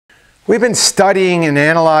We've been studying and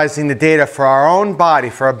analyzing the data for our own body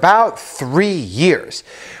for about 3 years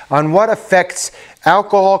on what effects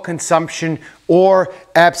alcohol consumption or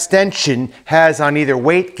abstention has on either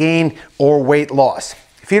weight gain or weight loss.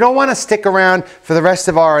 If you don't want to stick around for the rest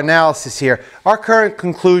of our analysis here, our current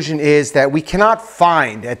conclusion is that we cannot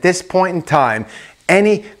find at this point in time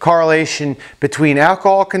any correlation between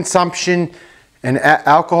alcohol consumption and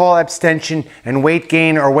alcohol abstention and weight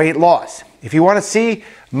gain or weight loss. If you want to see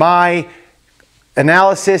my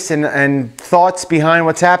analysis and thoughts behind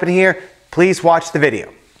what's happening here, please watch the video.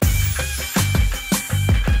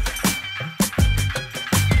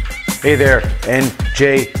 Hey there,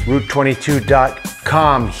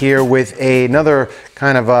 NJRoute22.com here with another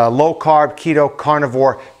kind of a low-carb keto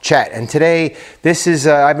carnivore chat. And today, this is,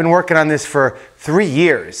 I've been working on this for 3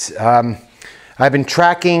 years. I've been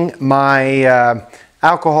tracking my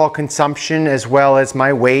alcohol consumption as well as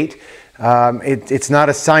my weight. It's not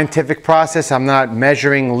a scientific process. I'm not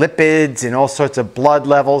measuring lipids and all sorts of blood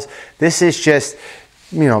levels. This is just,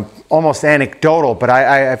 you know, almost anecdotal, but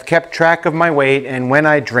I've kept track of my weight and when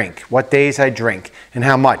I drink, what days I drink, and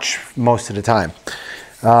how much most of the time.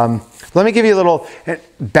 Let me give you a little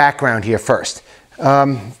background here first.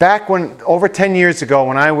 Back when, over 10 years ago,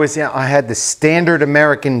 when I had the standard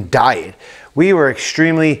American diet, we were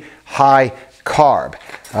extremely high carb.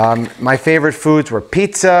 My favorite foods were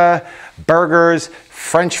pizza, burgers,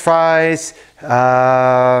 French fries,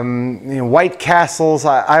 White Castles.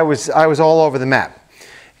 I was all over the map.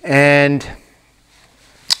 And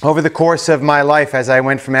over the course of my life, as I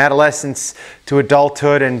went from adolescence to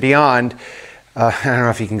adulthood and beyond, I don't know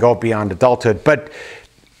if you can go beyond adulthood, but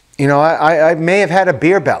you know, I may have had a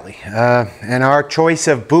beer belly, and our choice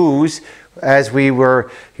of booze as we were,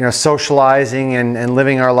 you know, socializing and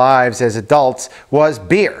living our lives as adults was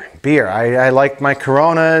beer. I liked my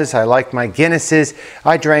Coronas, I liked my Guinnesses.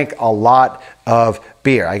 I drank a lot of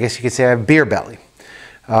beer. I guess you could say I have beer belly.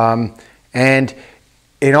 And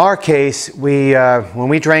in our case, when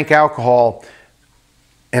we drank alcohol,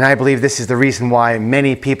 and I believe this is the reason why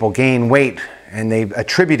many people gain weight and they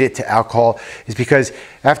attribute it to alcohol, is because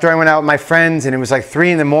after I went out with my friends and it was like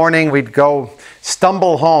 3 in the morning, we'd go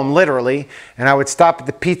stumble home literally, and I would stop at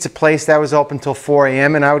the pizza place that was open till 4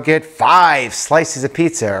 a.m. and I would get 5 slices of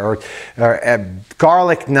pizza or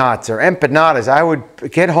garlic nuts or empanadas. I would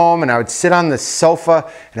get home and I would sit on the sofa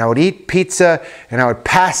and I would eat pizza and I would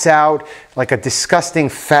pass out like a disgusting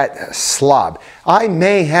fat slob. I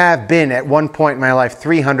may have been at one point in my life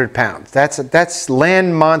 300 pounds. That's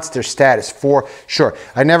land monster status for sure.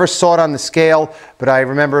 I never saw it on the scale, but I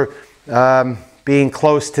remember being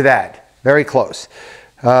close to that. Very close.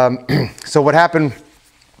 So what happened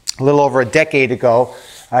a little over a decade ago,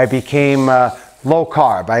 I became low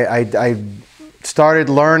carb. I started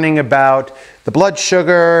learning about the blood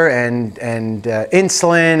sugar and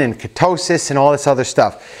insulin and ketosis and all this other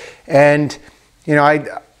stuff. And, you know,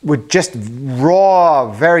 with just raw,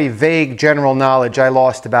 very vague general knowledge, I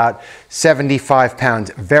lost about 75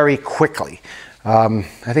 pounds very quickly. I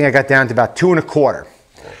think I got down to about 2.25.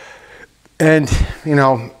 And, you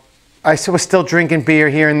know, I was still drinking beer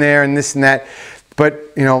here and there and this and that, but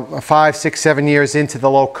you know, 5, 6, 7 years into the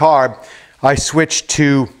low carb, I switched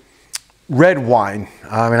to red wine,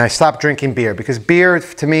 and I stopped drinking beer because beer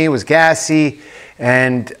to me was gassy,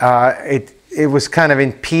 and it was kind of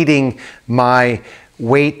impeding my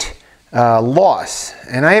weight loss.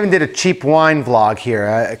 And I even did a cheap wine vlog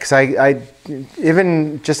here because I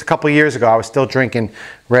even just a couple of years ago I was still drinking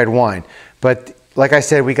red wine, but like I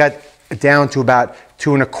said, we got down to about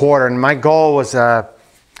 2.25, and my goal was around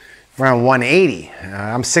 180.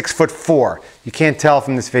 I'm 6'4". You can't tell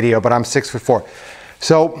from this video, but I'm 6'4".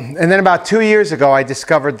 So, and then about 2 years ago, I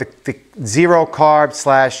discovered the zero carb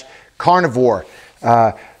 / carnivore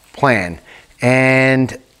plan,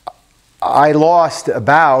 and I lost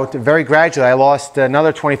about, very gradually, I lost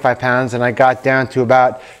another 25 pounds, and I got down to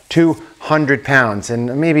about 200 pounds,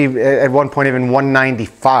 and maybe at one point even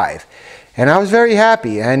 195. And I was very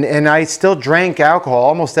happy, and I still drank alcohol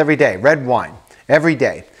almost every day, red wine, every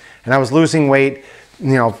day. And I was losing weight,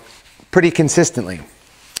 you know, pretty consistently.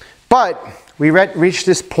 But we reached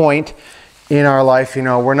this point in our life, you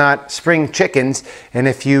know, we're not spring chickens, and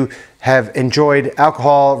if you have enjoyed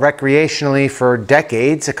alcohol recreationally for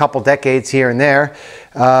decades, a couple decades here and there,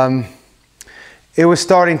 it was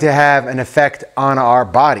starting to have an effect on our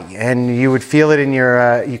body, and you would feel it in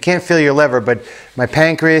your, you can't feel your liver, but my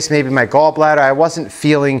pancreas, maybe my gallbladder, I wasn't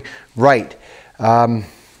feeling right. And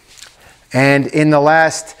in the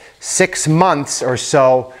last 6 months or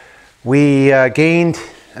so, we gained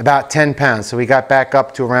about 10 pounds. So we got back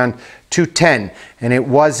up to around 210, and it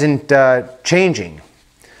wasn't changing.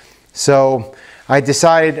 So I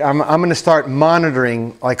decided I'm going to start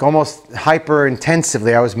monitoring, like almost hyper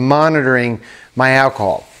intensively. I was monitoring my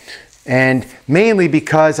alcohol. And mainly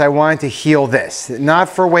because I wanted to heal this. Not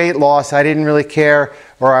for weight loss. I didn't really care,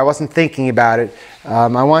 or I wasn't thinking about it. I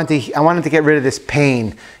wanted to get rid of this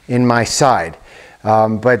pain in my side.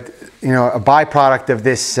 But you know, a byproduct of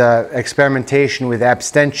this experimentation with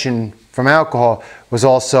abstention from alcohol was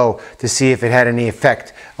also to see if it had any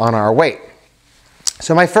effect on our weight.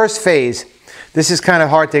 So my first phase, this is kind of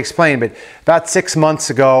hard to explain, but about 6 months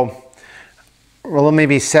ago, well,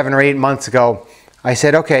 maybe 7 or 8 months ago, I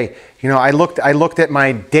said, okay, you know, I looked at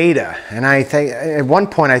my data, and I think at one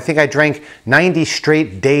point I think I drank 90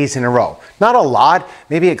 straight days in a row. Not a lot,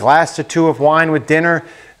 maybe a glass or two of wine with dinner,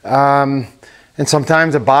 and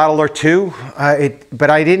sometimes a bottle or two. But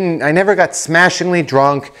I never got smashingly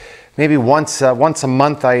drunk. Maybe once a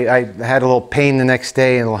month I had a little pain the next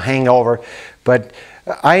day and a little hangover. But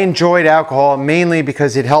I enjoyed alcohol mainly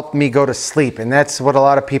because it helped me go to sleep, and that's what a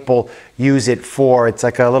lot of people use it for. It's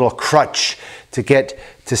like a little crutch to get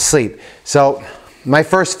to sleep. So my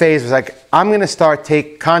first phase was like, I'm going to start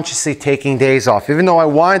consciously taking days off. Even though I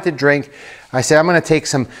wanted to drink, I said I'm going to take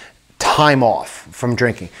some time off from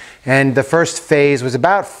drinking. And the first phase was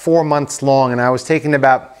about 4 months long, and I was taking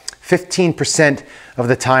about 15% of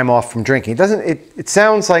the time off from drinking. It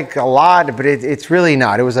sounds like a lot, but it's really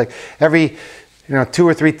not. It was like every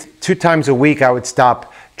 2 times a week I would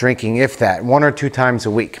stop drinking, if that, 1 or 2 times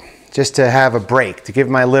a week, just to have a break, to give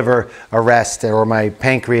my liver a rest, or my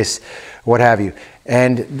pancreas, what have you.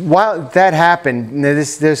 And while that happened,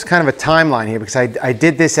 there's kind of a timeline here, because I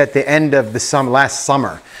did this at the end of the last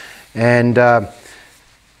summer. And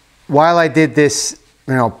while I did this,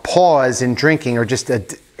 pause in drinking, or just an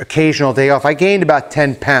occasional day off, I gained about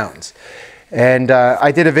 10 pounds. And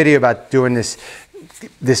I did a video about doing this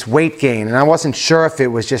weight gain, and I wasn't sure if it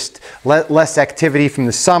was just less activity from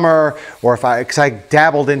the summer, or because I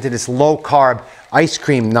dabbled into this low carb ice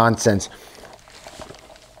cream nonsense.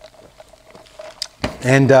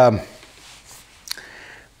 And I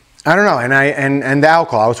don't know, and the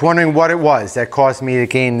alcohol, I was wondering what it was that caused me to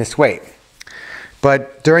gain this weight.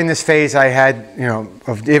 But during this phase I had,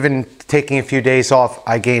 of even taking a few days off,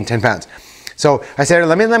 I gained 10 pounds. So I said,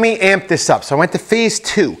 let me amp this up. So I went to phase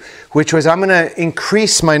 2, which was I'm going to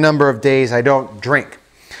increase my number of days I don't drink.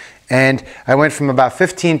 And I went from about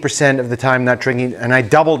 15% of the time not drinking, and I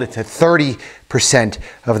doubled it to 30%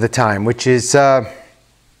 of the time, which is, I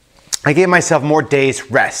gave myself more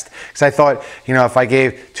days rest. Because I thought, if I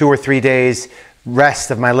gave 2 or 3 days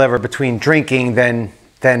rest of my liver between drinking, then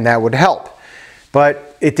that would help.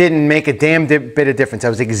 But it didn't make a damn bit of difference. I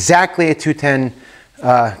was exactly at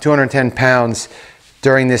 210 pounds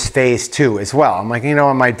during this phase 2 as well. I'm like,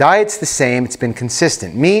 my diet's the same. It's been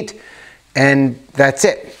consistent. Meat, and that's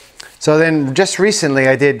it. So then just recently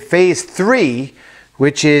I did phase 3,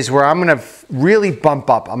 which is where I'm going to really bump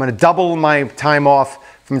up. I'm going to double my time off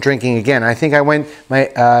from drinking again. I think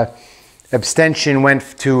my abstention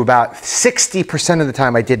went to about 60% of the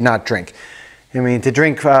time I did not drink. I mean, to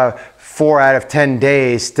drink 4 out of 10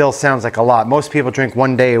 days still sounds like a lot. Most people drink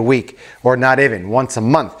 1 day a week, or not even, once a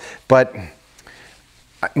month. But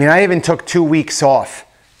I mean, I even took 2 weeks off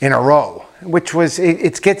in a row, which was,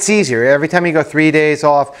 it gets easier. Every time you go 3 days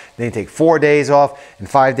off, then you take 4 days off and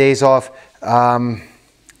 5 days off,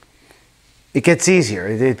 it gets easier.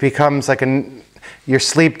 It becomes like your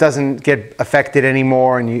sleep doesn't get affected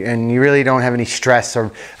anymore, and you really don't have any stress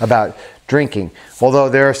about drinking. Although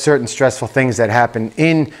there are certain stressful things that happen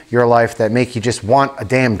in your life that make you just want a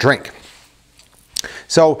damn drink.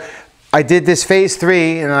 So I did this phase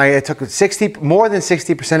 3, and I took more than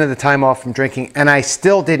 60% of the time off from drinking, and I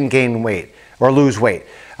still didn't gain weight or lose weight.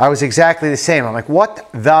 I was exactly the same. I'm like, what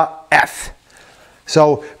the F?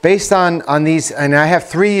 So based on these, and I have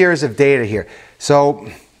 3 years of data here. So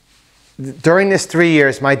during this 3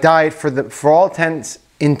 years, my diet for all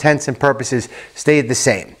intents and purposes stayed the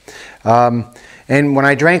same. And when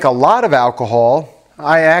I drank a lot of alcohol,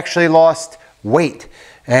 I actually lost weight.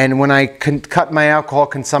 And when I cut my alcohol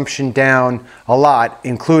consumption down a lot,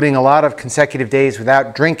 including a lot of consecutive days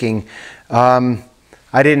without drinking, I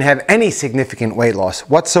didn't have any significant weight loss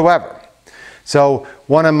whatsoever. So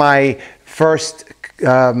one of my first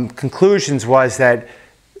conclusions was that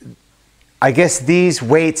I guess these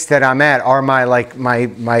weights that I'm at are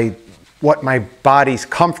what my body's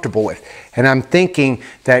comfortable with. And I'm thinking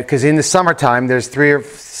that, because in the summertime, there's 3 or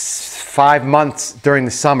 5 months during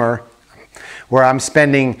the summer where I'm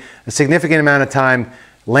spending a significant amount of time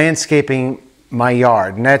landscaping my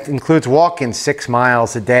yard. And that includes walking 6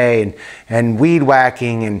 miles a day, and weed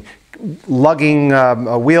whacking, and lugging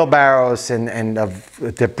wheelbarrows and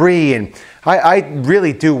of debris, and I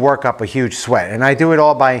really do work up a huge sweat, and I do it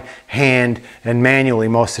all by hand and manually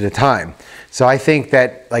most of the time. So I think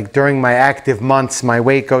that like during my active months, my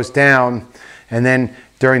weight goes down, and then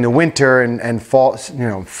during the winter and fall,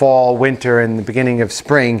 fall, winter, and the beginning of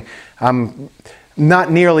spring, I'm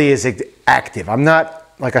not nearly as active. I'm not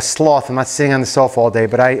like a sloth. I'm not sitting on the sofa all day,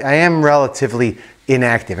 but I am relatively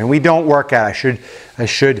inactive, and we don't work out. I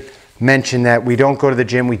should mention that we don't go to the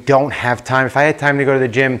gym. We don't have time. If I had time to go to the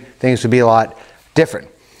gym, things would be a lot different.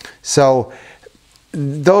 So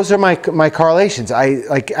those are my correlations.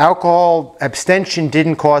 Like alcohol abstention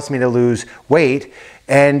didn't cause me to lose weight,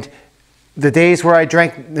 and the days where I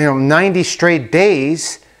drank 90 straight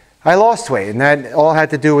days, I lost weight, and that all had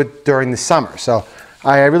to do with during the summer. So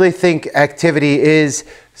I really think activity is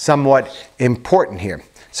somewhat important here.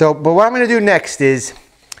 So, but what I'm going to do next is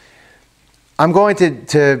I'm going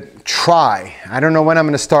to try. I don't know when I'm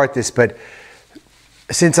going to start this, but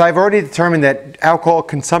since I've already determined that alcohol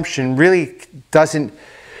consumption really doesn't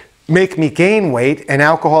make me gain weight and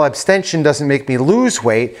alcohol abstention doesn't make me lose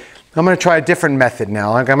weight, I'm going to try a different method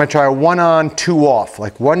now. I'm going to try a 1 on, 2 off.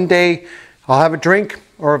 Like one day I'll have a drink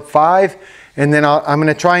or 5, and then I'm going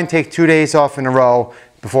to try and take 2 days off in a row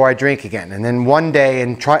before I drink again. And then one day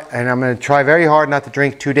and I'm going to try very hard not to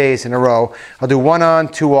drink 2 days in a row. I'll do 1 on,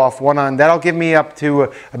 2 off, 1 on. That'll give me up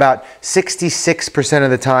to about 66% of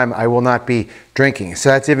the time I will not be drinking. So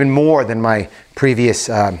that's even more than my previous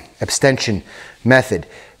abstention method.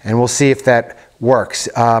 And we'll see if that works.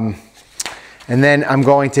 And then I'm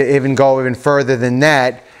going to go even further than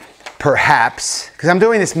that, perhaps, because I'm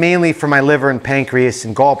doing this mainly for my liver and pancreas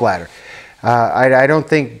and gallbladder. I don't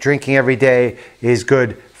think drinking every day is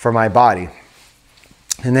good for my body.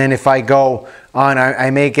 And then if I go on, I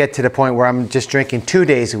may get to the point where I'm just drinking 2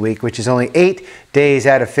 days a week, which is only 8 days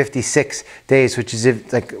out of 56 days, which is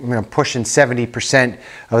like pushing 70%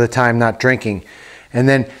 of the time not drinking. And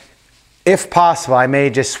then if possible, I may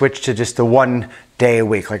just switch to just the 1 day a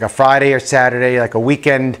week, like a Friday or Saturday, like a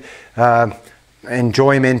weekend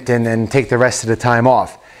enjoyment, and then take the rest of the time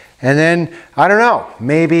off. And then, I don't know,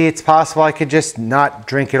 maybe it's possible I could just not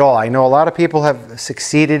drink at all. I know a lot of people have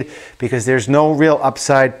succeeded because there's no real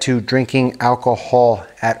upside to drinking alcohol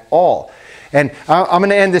at all. And I'm going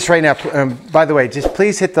to end this right now. By the way, just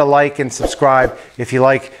please hit the like and subscribe if you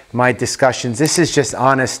like my discussions. This is just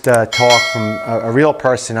honest talk from a real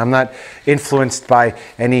person. I'm not influenced by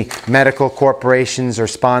any medical corporations or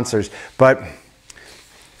sponsors. But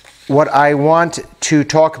what I want to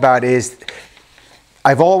talk about is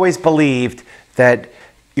I've always believed that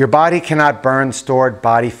your body cannot burn stored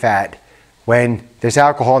body fat when there's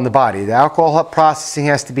alcohol in the body. The alcohol processing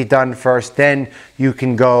has to be done first, then you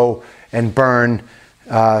can go and burn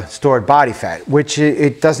stored body fat, which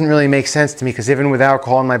it doesn't really make sense to me, because even with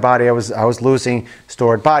alcohol in my body, I was losing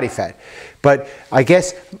stored body fat. But I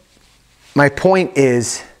guess my point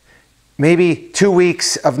is maybe 2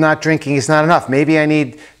 weeks of not drinking is not enough. Maybe I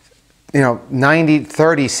need 90,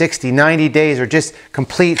 30, 60, 90 days, or just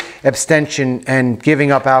complete abstention and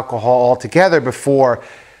giving up alcohol altogether before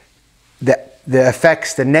the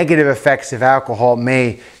effects, the negative effects of alcohol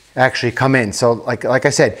may actually come in. So like I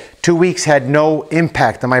said, 2 weeks had no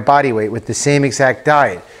impact on my body weight with the same exact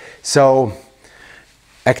diet. So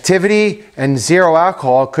activity and 0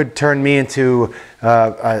 alcohol could turn me into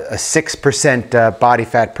a 6% body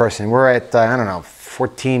fat person. We're at, I don't know,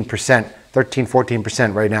 14%, 13,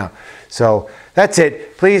 14% right now. So that's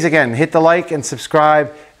it. Please, again, hit the like and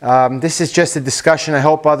subscribe. This is just a discussion. I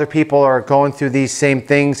hope other people are going through these same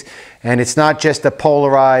things, and it's not just a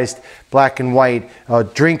polarized black and white,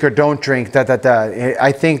 drink or don't drink,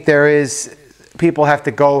 I think people have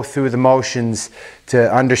to go through the motions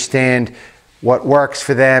to understand what works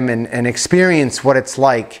for them and experience what it's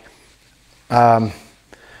like.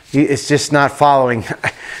 It's just not following.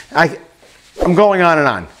 I'm going on and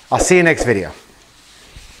on. I'll see you next video.